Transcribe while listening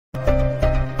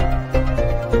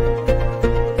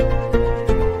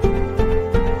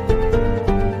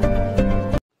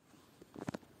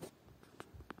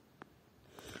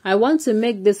I want to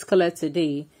make this clear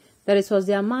today that it was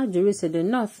the Almajirais in the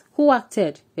north who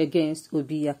acted against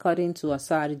Obi, according to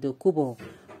Asari Dokubo.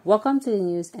 Welcome to the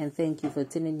news and thank you for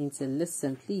tuning in to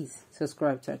listen. Please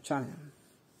subscribe to our channel.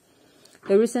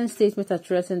 A recent statement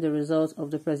addressing the results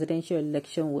of the presidential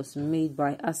election was made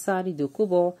by Asari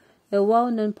Dokubo, a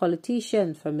well-known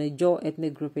politician from a Jaw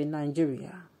ethnic group in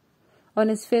Nigeria, on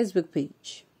his Facebook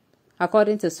page.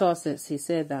 According to sources, he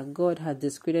said that God had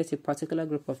discredited a particular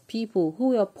group of people who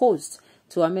were opposed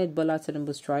to Ahmed Bola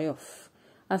Tinubu's triumph.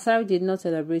 Asari did not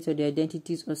elaborate on the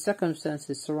identities or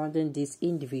circumstances surrounding these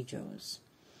individuals.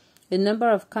 A number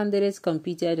of candidates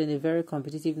competed in a very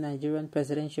competitive Nigerian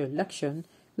presidential election,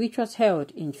 which was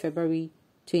held in February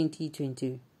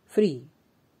 2023.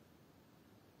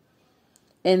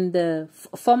 And the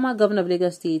former governor of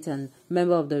Lagos State and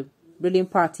member of the ruling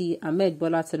party, Ahmed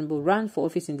Bola Tinubu, ran for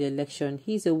office in the election.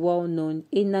 He is well-known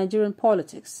in Nigerian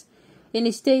politics. In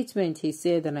a statement, he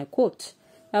said, and I quote,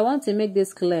 "I want to make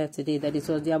this clear today that it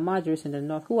was the Almajirais in the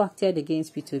north who acted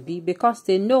against P2B because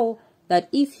they know that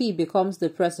if he becomes the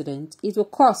president, it will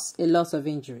cause a lot of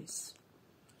injuries."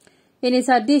 In his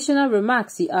additional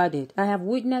remarks, he added, "I have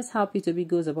witnessed how P2B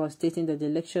goes about stating that the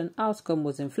election outcome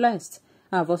was influenced.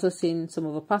 I have also seen some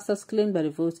of the pastors claim that the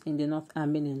votes in the north are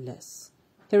meaningless."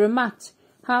 He remarked,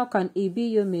 "How can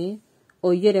Ibiyome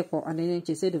or Yereko and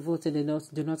Enenche say the votes in the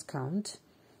north do not count?"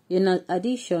 In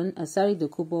addition, Asari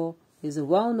Dokubo is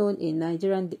well-known in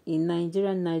Nigerian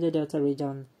Niger Delta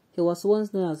region. He was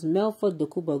once known as Melford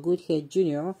Dokubo Goodhead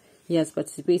Jr. He has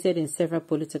participated in several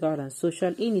political and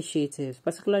social initiatives,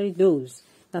 particularly those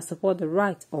that support the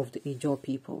right of the Ijaw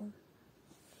people.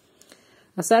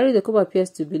 Asari Dokubo appears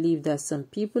to believe that some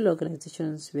people or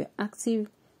organizations were active,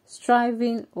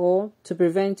 striving or to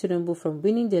prevent Tinubu from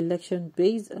winning the election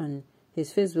based on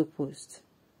his Facebook post.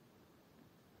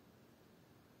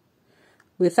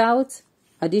 Without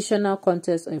additional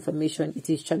context or information, it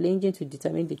is challenging to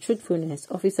determine the truthfulness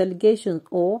of his allegations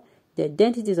or the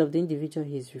identities of the individual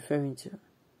he is referring to.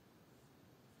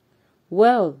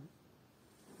 Well,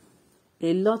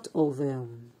 a lot of,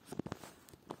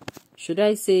 should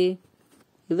I say,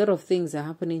 a lot of things are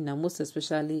happening now, most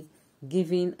especially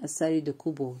giving Asari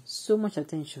Dokubo so much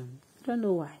attention. I don't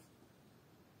know why.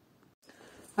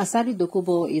 Asari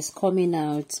Dokubo is coming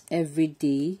out every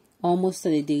day, almost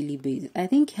on a daily basis. I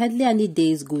think hardly any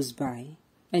days goes by,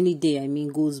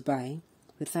 goes by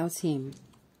without him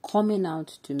coming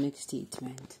out to make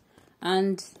statement.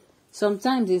 And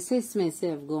sometimes the statements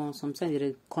have gone, sometimes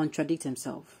they contradict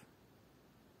himself.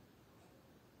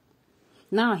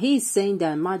 Now he's saying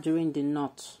that Margarine did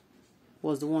not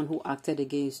was the one who acted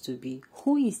against Toby.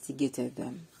 Who instigated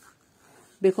them?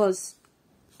 Because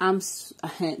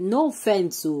no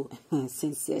offense to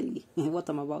sincerely what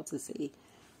I'm about to say.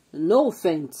 No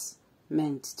offense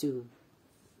meant to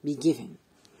be given.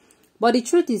 But the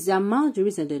truth is that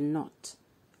Almajirais and the North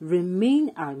remain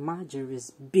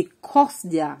Almajirais because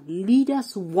their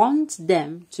leaders want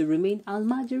them to remain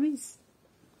Almajirais.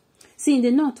 See, in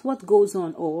the North, what goes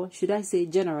on, or should I say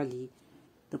generally,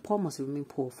 the poor must remain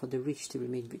poor for the rich to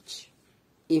remain rich.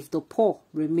 If the poor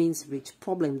remains rich,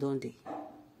 problem, don't they?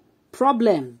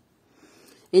 Problem.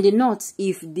 In the North,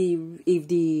 if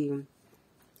the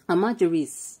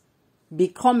Almajirais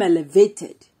become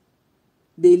elevated,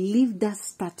 they leave that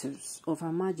status of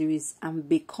Almajirais and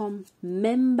become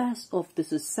members of the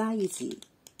society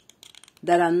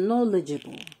that are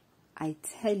knowledgeable. I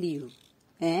tell you,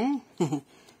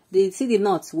 the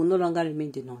North will no longer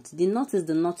remain the North. The North is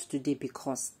the North today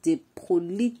because their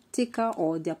political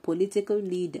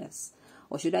leaders,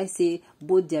 or should I say,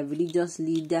 both their religious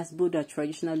leaders, both their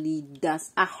traditional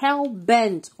leaders, are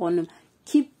hell-bent on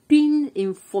keeping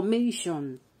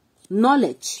information,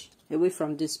 knowledge away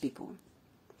from these people,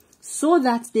 so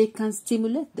that they can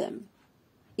stimulate them.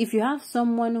 If you have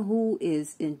someone who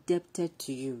is indebted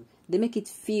to you, they make it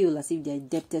feel as if they're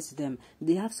indebted to them.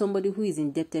 They have somebody who is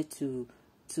indebted to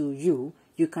you,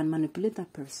 you can manipulate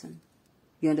that person.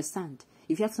 You understand?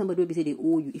 If you have somebody who be say they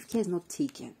owe you, if care is not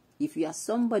taken, if you are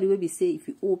somebody who be say if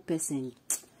you owe person,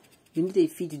 you need a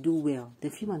fee to do well, the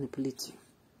fee manipulate you.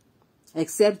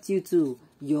 Except you to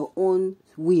your own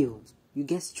will. You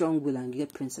get strong will and you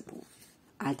get principle.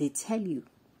 And they tell you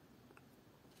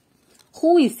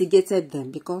who instigated them,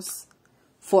 because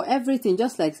for everything,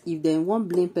 just like if they want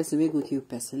blame person, we go kill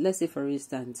person. Let's say for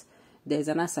instance, there's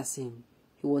an assassin.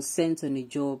 He was sent on a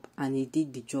job and he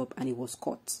did the job and he was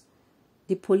caught.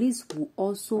 The police will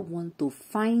also want to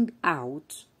find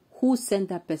out who sent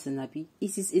that person.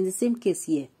 It is in the same case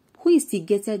here. Who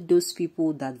instigated those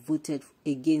people that voted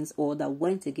against or that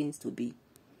went against Obi?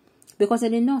 Because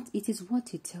in the North, it is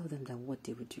what you tell them that what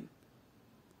they will do.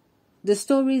 The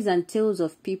stories and tales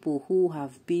of people who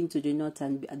have been to the north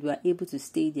and were able to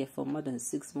stay there for more than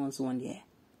 6 months, 1 year,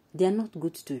 they are not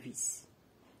good stories.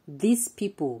 These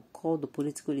people, called the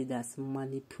political leaders,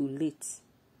 manipulate.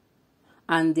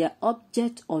 And their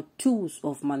object or tools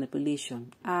of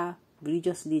manipulation are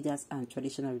religious leaders and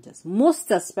traditional leaders. Most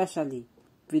especially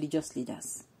religious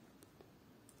leaders.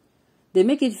 They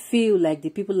make it feel like the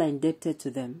people are indebted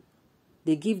to them.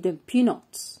 They give them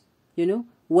peanuts. You know,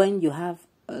 when you have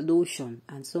a lotion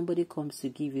and somebody comes to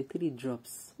give you 3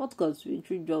 drops. What comes with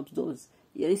 3 drops does?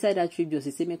 Inside that 3 drops,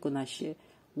 you say, make una share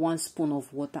 1 spoon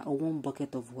of water or 1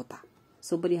 bucket of water.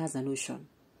 Somebody has an ocean.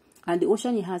 And the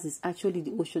ocean he has is actually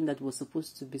the ocean that was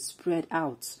supposed to be spread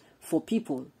out for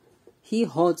people. He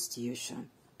hoards the ocean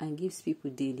and gives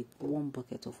people daily 1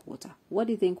 bucket of water. What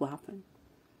do you think will happen?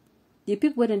 The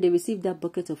people, when they receive that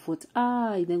bucket of water,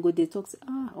 then go, they talk,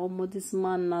 this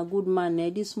man na good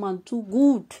man, this man too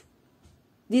good.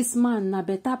 This man na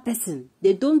better person.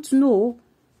 They don't know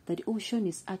that the ocean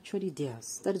is actually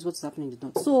theirs. That is what's happening in the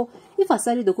north. So, if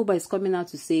Asari Dokuba is coming out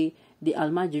to say the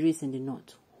Almajiris in the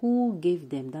north, who gave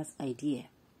them that idea?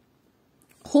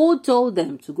 Who told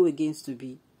them to go against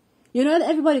Obi? You know,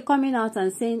 everybody coming out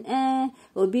and saying,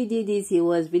 Obi did this, he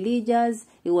was religious,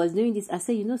 he was doing this. I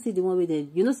say, you know, see the one with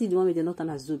the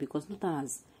Northerners do, because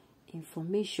Northerners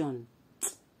information.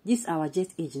 This our jet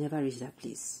age never reached that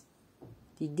place.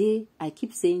 The day, I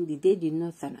keep saying the day the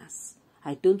Northerners,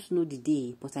 I don't know the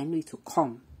day, but I know it will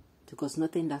come, because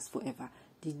nothing lasts forever.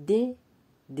 The day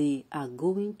they are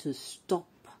going to stop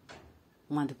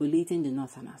manipulating the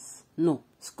Northerners. No,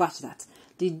 scratch that.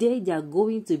 The day they are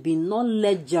going to be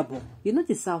knowledgeable. You know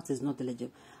the South is not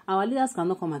knowledgeable. Our leaders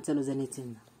cannot come and tell us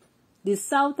anything. The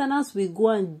Southerners will go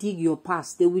and dig your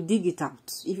past. They will dig it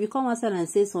out. If you come outside and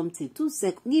say something, 2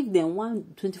 seconds, give them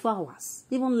 24 hours,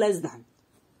 even less than.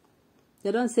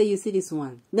 They don't say, you see this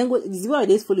one. Then go, this is why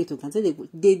they follow it. Can say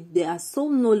they are so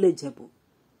knowledgeable.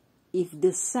 If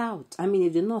the South,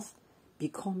 if the North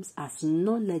becomes as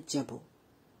knowledgeable,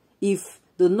 if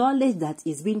the knowledge that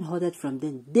is being hoarded from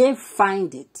them, they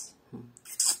find it.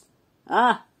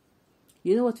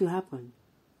 You know what will happen?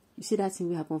 You see that thing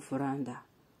will happen for Rwanda.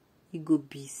 It will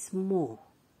be small.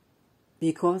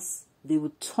 Because they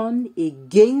will turn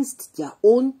against their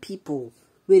own people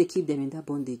where they keep them in that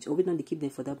bondage. Or we don't keep them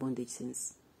for that bondage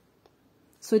since.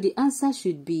 So the answer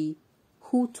should be,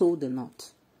 who told the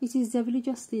North? It is the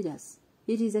religious leaders.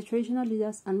 It is the traditional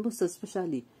leaders, and most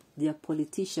especially their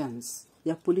politicians.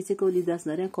 Their political leaders,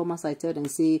 now then come outside, tell them,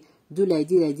 say, do like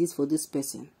this for this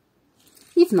person.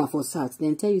 If not for South,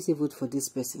 then tell you, say, vote for this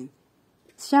person.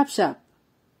 Sharp.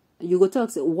 You go talk,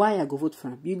 say, why I go vote for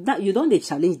him? You don't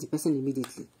challenge the person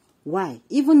immediately. Why?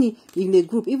 Even if in a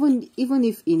group, even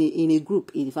if in a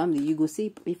group, in the family, you go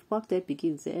say, if pop type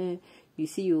begins, say, you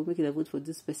see, you making a vote for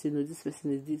this person, or this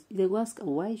person is this. They go ask,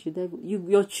 why should I vote?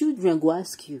 Your children go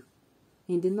ask you.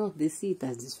 In the North, they see it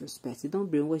as disrespect. You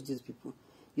don't brainwash these people.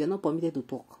 You are not permitted to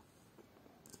talk.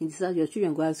 In the South, your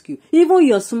children go ask you, even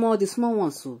the small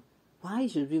ones, so why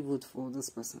should we vote for this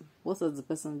person? What has the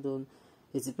person done?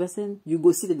 Is the person, you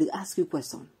go see that they ask you a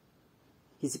question.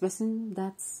 Is the person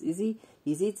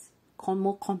is it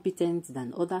more competent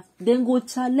than others? Then go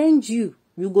challenge you.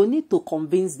 You go need to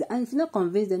convince them. And if you're not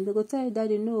convinced them, they go tell you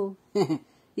that you know.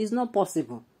 It's not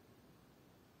possible.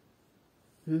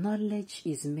 Knowledge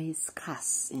is made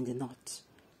scarce in the North,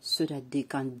 so that they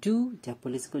can do their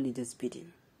political leaders'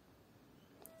 bidding.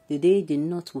 The day the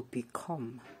North will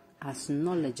become as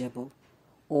knowledgeable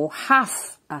or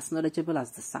half as knowledgeable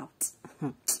as the South.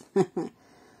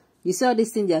 You see all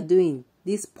these things they are doing,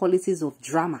 these policies of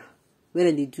drama,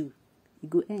 where they do,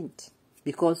 it will end.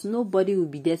 Because nobody will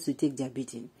be there to take their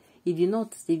bidding. If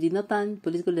the Northern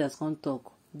political leaders can't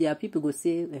talk, there are people who go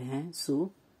say,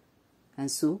 so, and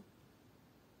so.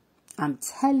 I'm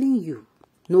telling you,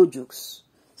 no jokes.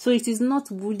 So it is not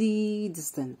really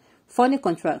distant. Funny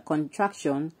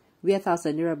contraction, where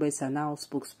 1,000 Naira boys are now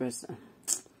spokesperson.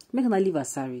 Make me leave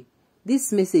Asari.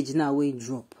 This message now will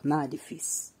drop. Now the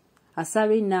face.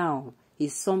 Asari now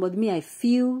is somebody, I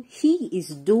feel he is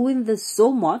doing this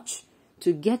so much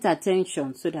to get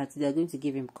attention so that they are going to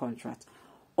give him contract.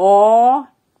 Or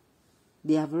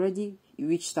they have already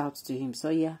reached out to him. So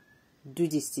yeah, do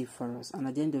this thing for us. And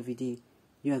at the end of the day,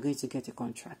 you are going to get a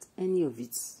contract. Any of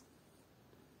it.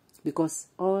 Because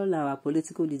all our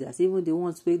political leaders, even the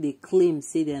ones where they claim,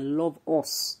 say they love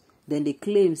us, then they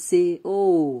claim, say,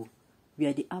 oh, we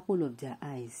are the apple of their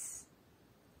eyes.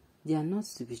 They are not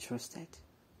to be trusted.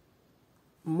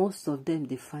 Most of them,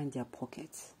 they find their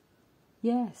pockets.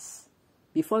 Yes.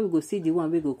 Before we go see the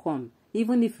one we go come,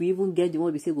 even if we even get the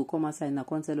one we say go come outside and I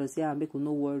can't tell us, yeah, make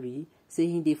no worry,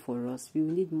 saying they for us. We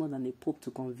will need more than a pope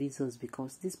to convince us,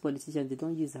 because these politicians, they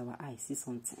don't use our eyes, see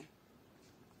something.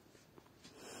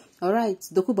 Alright,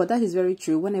 Doku, but that is very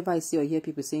true. Whenever I see or hear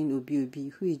people saying Obi Obi,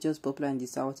 who is just popular in the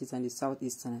Southeast and the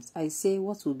Southeasterners, I say,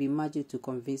 what will be magic to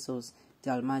convince us?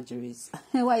 The Almajirais.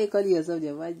 Why are you calling yourself the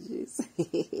Almajirais?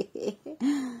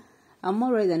 I'm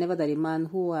more worried than ever that a man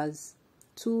who has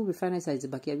 2 refineries at his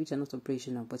backyard which are not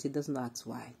operational, but he doesn't ask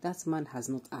why. That man has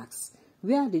not asked.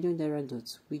 Where are the new naira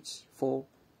notes, which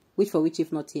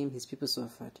if not him, his people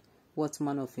suffered? What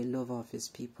man of a lover of his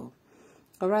people?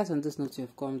 Alright, on this note, we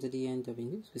have come to the end of the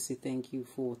news. We say thank you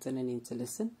for turning in to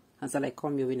listen. Until I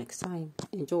come your way next time,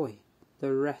 enjoy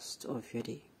the rest of your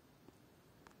day.